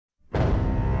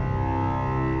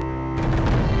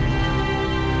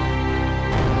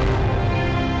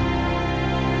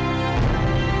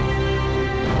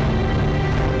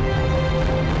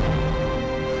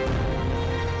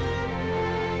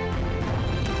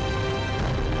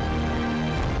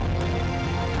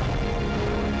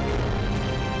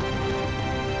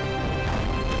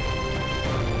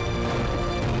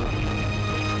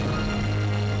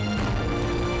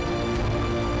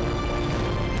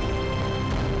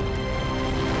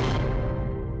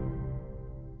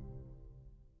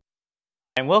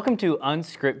And welcome to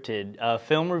Unscripted,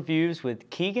 film reviews with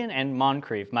Keegan and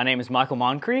Moncrief. My name is Michael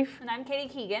Moncrief. And I'm Katie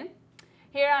Keegan.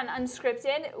 Here on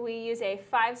Unscripted, we use a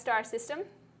 5-star system.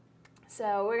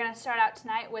 So we're going to start out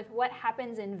tonight with what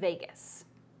happens in Vegas.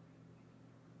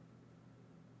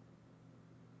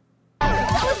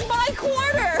 That was my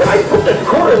quarter! I put the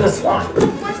quarter in the swamp!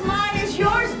 What's mine is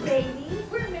yours, baby.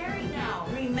 We're married now,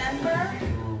 remember?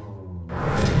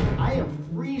 I am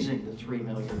freezing the $3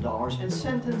 million and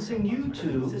sentencing you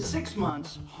to 6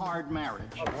 months hard marriage.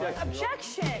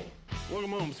 Objection!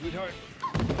 Welcome home, sweetheart.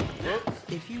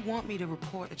 If you want me to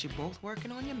report that you're both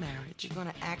working on your marriage, you're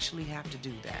gonna actually have to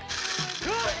do that.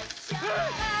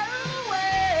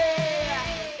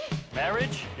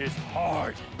 Marriage is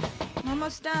hard.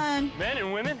 Almost done. Men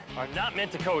and women are not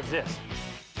meant to coexist.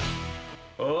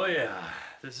 Oh yeah,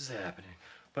 this is happening.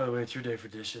 By the way, it's your day for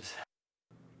dishes.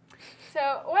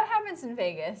 So what happens in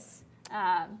Vegas?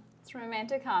 It's a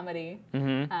romantic comedy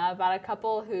about a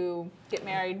couple who get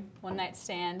married, one-night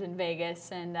stand in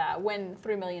Vegas, and win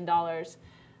 $3 million.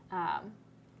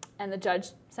 And the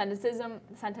judge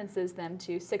sentences them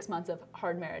to 6 months of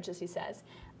hard marriage, as he says.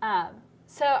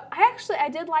 So I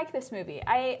did like this movie.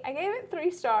 I gave it 3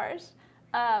 stars,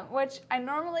 which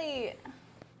it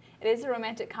is a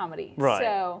romantic comedy. Right.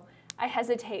 So I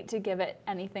hesitate to give it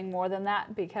anything more than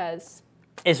that because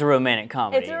It's a romantic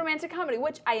comedy. it's a romantic comedy,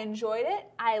 which I enjoyed it.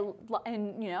 I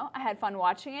had fun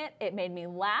watching it. It made me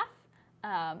laugh.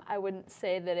 I wouldn't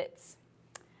say that it's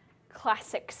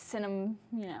classic cinema,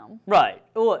 Right.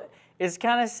 Well, it's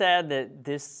kind of sad that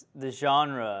the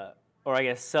genre, or I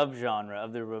guess subgenre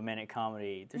of the romantic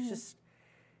comedy, there's just,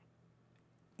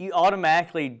 you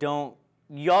automatically go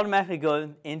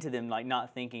into them like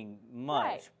not thinking much.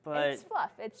 Right. But it's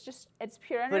fluff. It's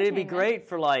pure entertainment. But it'd be great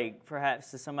for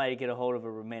perhaps somebody to get a hold of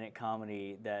a romantic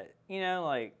comedy that,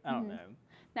 I don't know.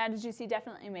 Now, did you see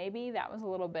Definitely Maybe? That was a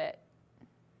little bit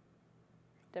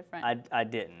different. I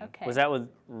didn't. Okay. Was that with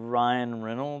Ryan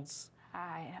Reynolds?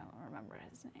 I don't remember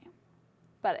his name.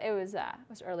 But it was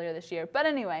earlier this year. But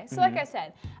anyway, so like I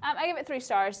said, I give it 3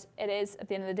 stars. It is, at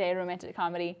the end of the day, a romantic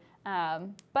comedy.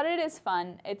 But it is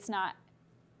fun. It's not,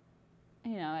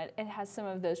 it has some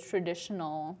of those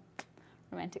traditional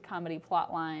romantic comedy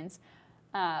plot lines.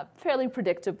 Fairly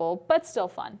predictable, but still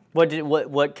fun.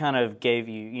 What kind of gave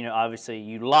you, obviously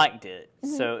you liked it,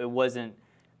 so it wasn't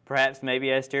perhaps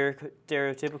maybe as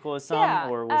stereotypical as some,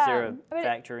 or was there a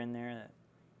factor in there that...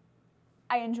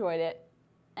 I enjoyed it,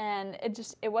 and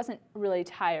it wasn't really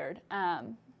tired.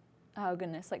 Oh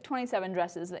goodness, like 27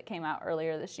 Dresses that came out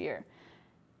earlier this year.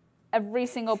 Every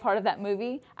single part of that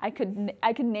movie, I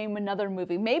could name another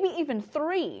movie, maybe even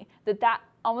 3 that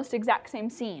almost exact same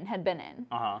scene had been in.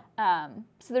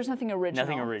 So there's nothing original.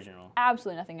 Nothing original.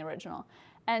 Absolutely nothing original.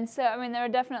 And so, there are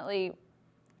definitely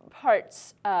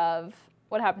parts of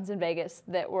what happens in Vegas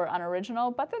that were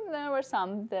unoriginal, but then there were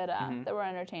some that that were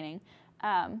entertaining.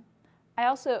 I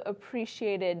also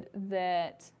appreciated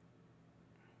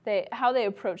how they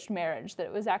approached marriage.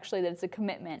 That it's a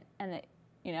commitment, and that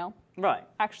Right.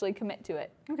 actually commit to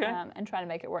it. Okay. And try to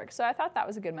make it work. So I thought that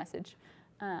was a good message.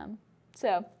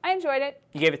 So I enjoyed it.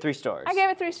 You gave it 3 stars. I gave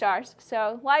it 3 stars.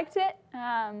 So liked it.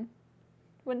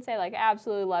 Wouldn't say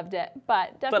absolutely loved it,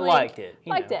 but definitely liked it.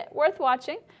 Liked it. Worth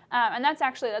watching. And that's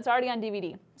already on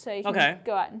DVD. So you can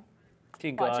go out and So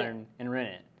you can go watch out it. and rent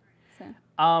it. So.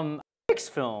 Next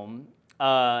film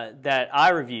that I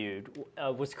reviewed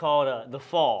was called The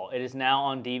Fall. It is now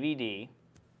on DVD.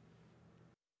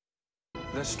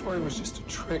 That story was just a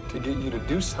trick to get you to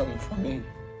do something for me.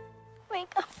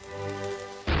 Wake up.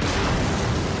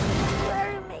 Why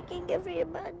are you making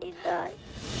everybody die?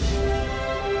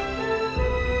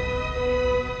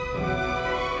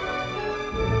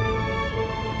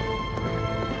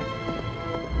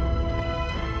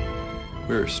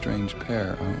 We're a strange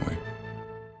pair, aren't we?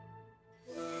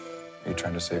 Are you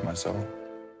trying to save my soul?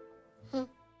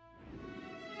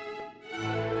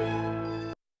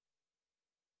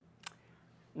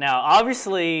 Now,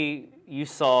 obviously, you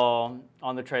saw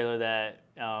on the trailer that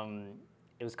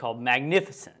it was called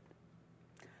Magnificent.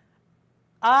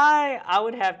 I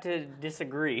would have to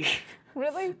disagree.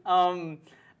 Really?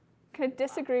 Could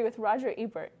disagree with Roger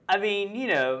Ebert.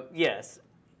 Yes,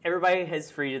 everybody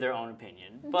has free to their own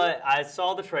opinion. But I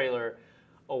saw the trailer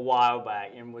a while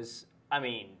back and was,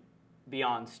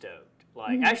 beyond stoked.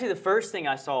 Actually, the first thing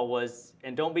I saw was,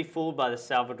 and don't be fooled by the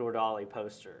Salvador Dali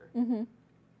poster.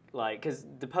 Because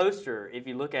the poster, if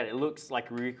you look at it, it looks like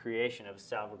a recreation of a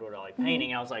Salvador Dali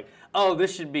painting. I was like, oh,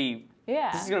 this is going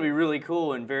to be really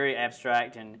cool and very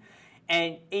abstract. And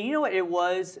you know what? It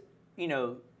was,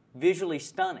 visually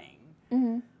stunning.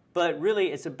 But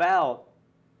really, it's about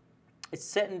it's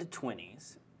set in the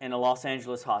 20s in a Los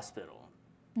Angeles hospital,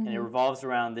 and it revolves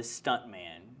around this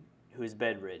stuntman who is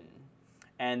bedridden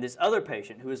and this other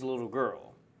patient who is a little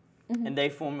girl, and they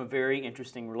form a very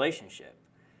interesting relationship.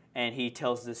 And he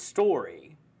tells this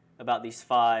story about these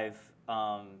five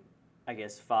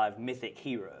mythic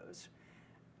heroes.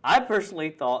 I personally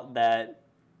thought that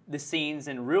the scenes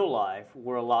in real life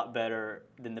were a lot better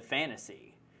than the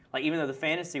fantasy. Like, even though the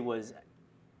fantasy was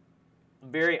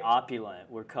very opulent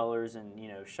where colors and,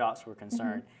 shots were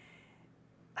concerned,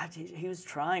 he was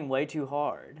trying way too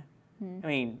hard. I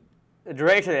mean, the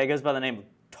director that goes by the name of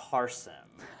Tarsem,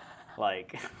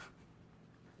 like,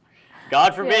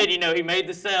 God forbid, he made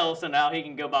the cell, so now he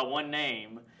can go by one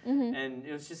name. And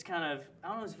it was just kind of, I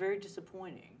don't know, it was very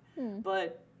disappointing.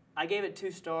 But I gave it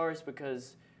 2 stars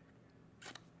because,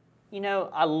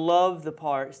 I love the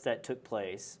parts that took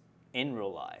place in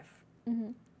real life.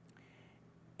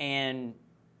 And,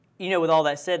 with all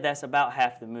that said, that's about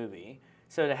half the movie.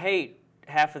 So to hate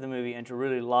half of the movie and to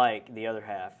really like the other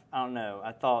half, I don't know.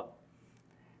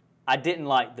 I didn't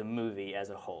like the movie as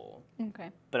a whole. Okay.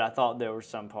 But I thought there were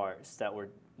some parts that were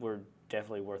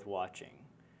definitely worth watching.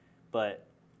 But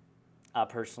I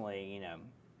personally,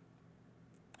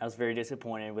 I was very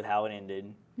disappointed with how it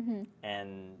ended.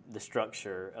 And the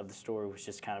structure of the story was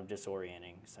just kind of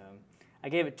disorienting. So I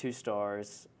gave it 2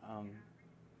 stars.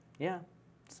 Yeah.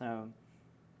 So,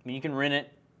 you can rent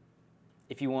it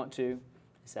if you want to.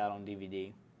 It's out on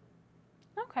DVD.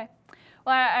 Okay.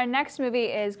 Well, our next movie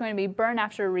is going to be Burn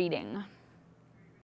After Reading.